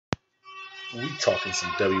We talking some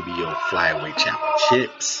WBO flyweight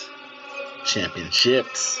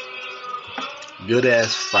championships. Good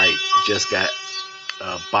ass fight. Just got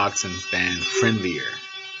boxing fan friendlier.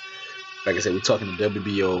 Like I said, we're talking the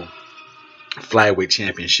WBO flyweight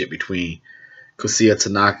championship between Kosei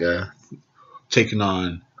Tanaka taking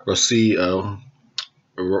on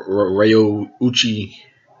Ryoichi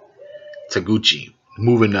Taguchi.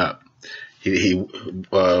 Moving up,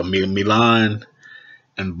 Milan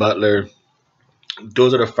and Butler.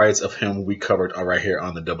 Those are the fights of him we covered right here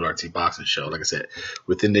on the WRT Boxing Show. Like I said,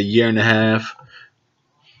 within the year and a half,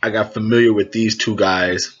 I got familiar with these two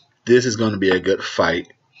guys. This is going to be a good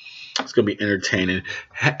fight. It's going to be entertaining.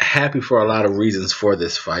 Happy for a lot of reasons for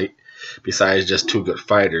this fight, besides just two good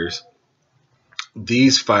fighters.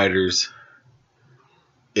 These fighters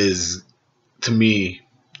is, to me,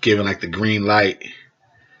 giving like the green light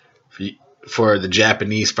for the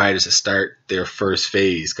Japanese fighters to start their first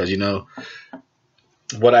phase. Because, you know,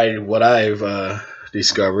 what I've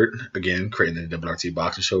discovered, again, creating the WRT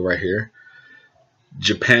Boxing Show right here,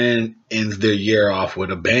 Japan ends their year off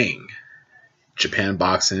with a bang. Japan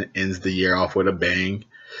boxing ends the year off with a bang.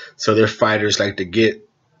 So their fighters like to get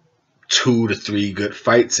 2 to 3 good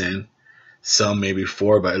fights in. Some maybe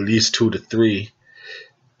 4, but at least 2 to 3.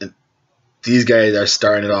 And these guys are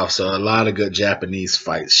starting it off. So a lot of good Japanese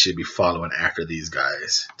fights should be following after these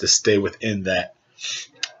guys to stay within that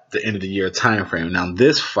the end of the year time frame. Now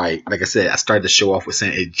this fight, like I said, I started the show off with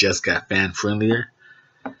saying it just got fan friendlier.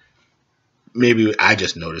 Maybe I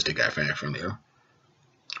just noticed it got fan friendlier.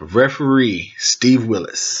 Referee Steve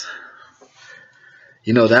Willis.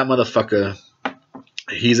 You know that motherfucker.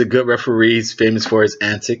 He's a good referee. He's famous for his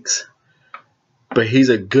antics. But he's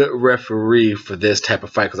a good referee for this type of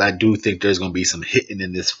fight because I do think there's going to be some hitting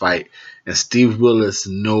in this fight. And Steve Willis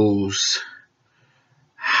knows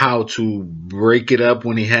how to break it up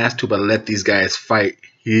when he has to, but let these guys fight.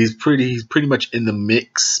 He's pretty much in the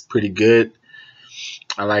mix, pretty good.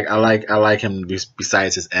 I like him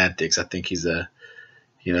besides his antics. I think he's I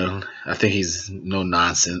think he's no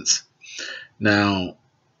nonsense. Now,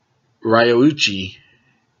 Ryoichi,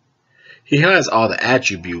 he has all the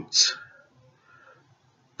attributes,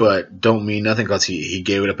 but don't mean nothing because he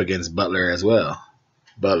gave it up against Butler as well.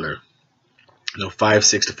 Butler,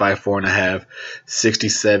 5'6" to 5'4.5",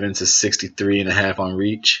 67 to 63.5 on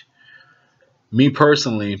reach. Me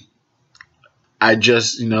personally, I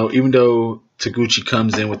just, even though Taguchi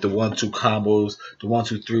comes in with the 1-2 combos, the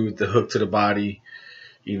 1-2-3 with the hook to the body,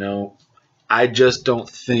 I just don't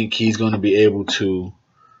think he's going to be able to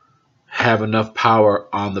have enough power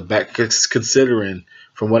on the back, considering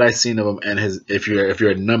from what I've seen of him and his, if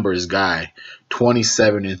you're a numbers guy,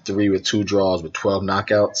 27-3 with 2 draws with 12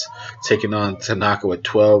 knockouts, taking on Tanaka with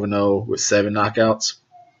 12-0 with 7 knockouts.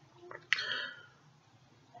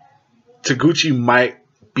 Taguchi might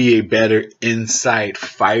be a better inside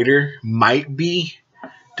fighter,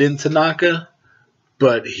 than Tanaka,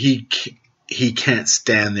 but he can't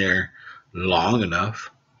stand there long enough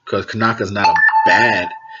because Tanaka's not a bad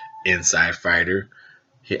inside fighter.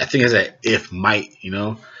 I think it's an if might,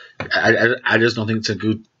 I just don't think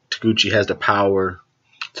Taguchi has the power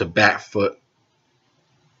to back foot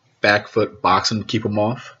box him to keep him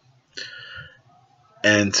off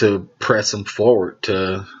and to press him forward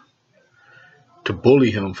to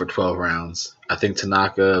bully him for 12 rounds. I think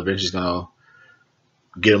Tanaka eventually is going to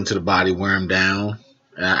get him to the body, wear him down,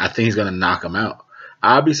 and I think he's going to knock him out.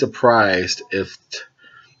 I'll be surprised if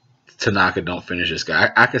Tanaka don't finish this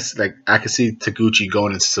guy. I could see Taguchi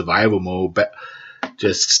going into survival mode, but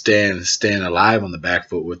just staying alive on the back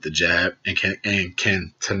foot with the jab, and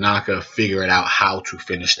can Tanaka figure it out how to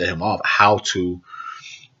finish him off, how to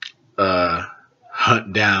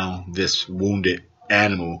hunt down this wounded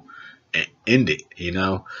animal and end it.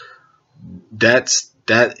 That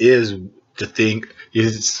is the thing.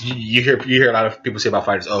 You hear a lot of people say about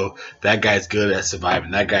fighters, oh, that guy's good at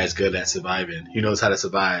surviving. That guy's good at surviving. He knows how to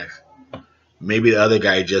survive. Maybe the other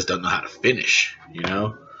guy just don't know how to finish.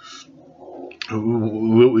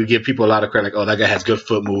 We give people a lot of credit, like, oh, that guy has good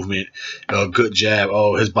foot movement, good jab,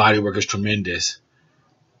 oh, his body work is tremendous.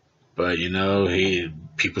 But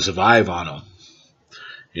people survive on him.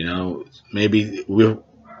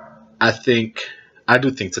 I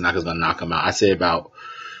do think Tanaka's gonna knock him out. I say about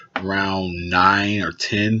round 9 or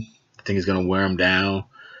 10. I think he's gonna wear him down.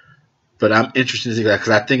 But I'm interested to see that because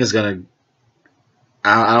I think it's gonna.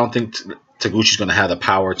 I don't think Taguchi's gonna have the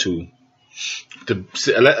power to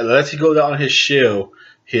unless he goes out on his shield,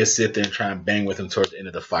 he'll sit there and try and bang with him towards the end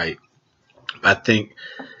of the fight. I think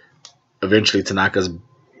eventually Tanaka's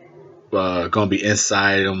gonna be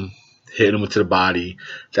inside him. hitting him to the body.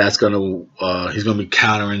 That's gonna he's gonna be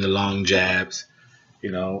countering the long jabs.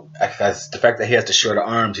 You know, that's the fact that he has the shorter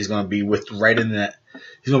arms. He's gonna be with right in that.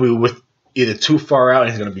 He's gonna be with either too far out, and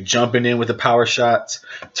he's gonna be jumping in with the power shots,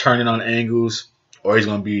 turning on angles, or he's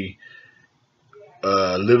gonna be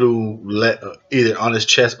a little either on his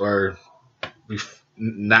chest or be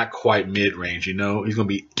not quite mid range. You know, he's gonna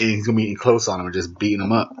be in close on him and just beating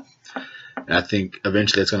him up. And I think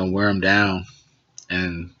eventually it's gonna wear him down,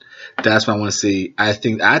 and that's what I want to see. I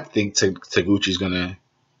think Taguchi's gonna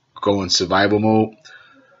go in survival mode,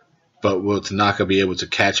 but will Tanaka be able to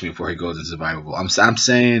catch me before he goes in survival mode? I'm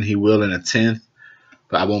saying he will in a 10th,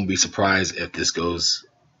 but I won't be surprised if this goes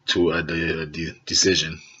to a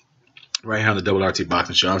decision. Right here on the Double RT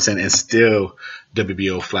Boxing Show, I'm saying, and still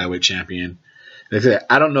WBO flyweight champion. Like I said,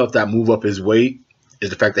 I don't know if that move up his weight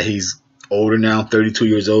is the fact that he's older now, 32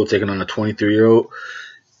 years old, taking on a 23-year-old.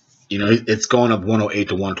 You know, it's going up 108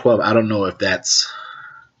 to 112. I don't know if that's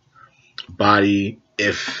body,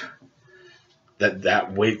 if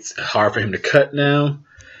that weight's hard for him to cut now.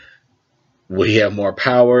 Will he have more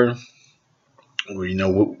power? Or, you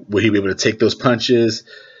know, will he be able to take those punches?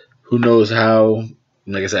 Who knows how?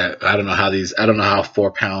 Like I said, I don't know how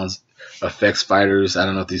 4 pounds affects fighters. I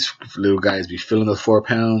don't know if these little guys be feeling those 4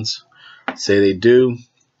 pounds. Say they do.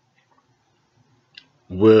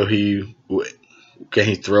 Can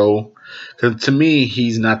he throw? Because to me,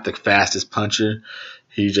 he's not the fastest puncher.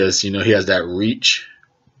 He just, you know, he has that reach.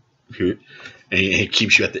 And he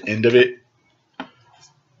keeps you at the end of it.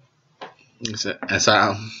 And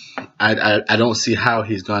so I don't see how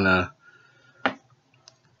he's going to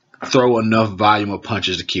throw enough volume of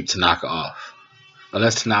punches to keep Tanaka off.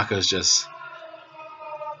 Unless Tanaka is just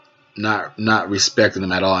not respecting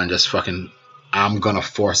him at all and just fucking, I'm going to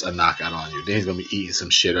force a knockout on you. Then he's going to be eating some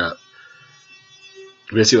shit up.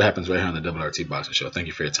 We'll see what happens right here on the Double RT Boxing Show. Thank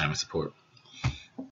you for your time and support.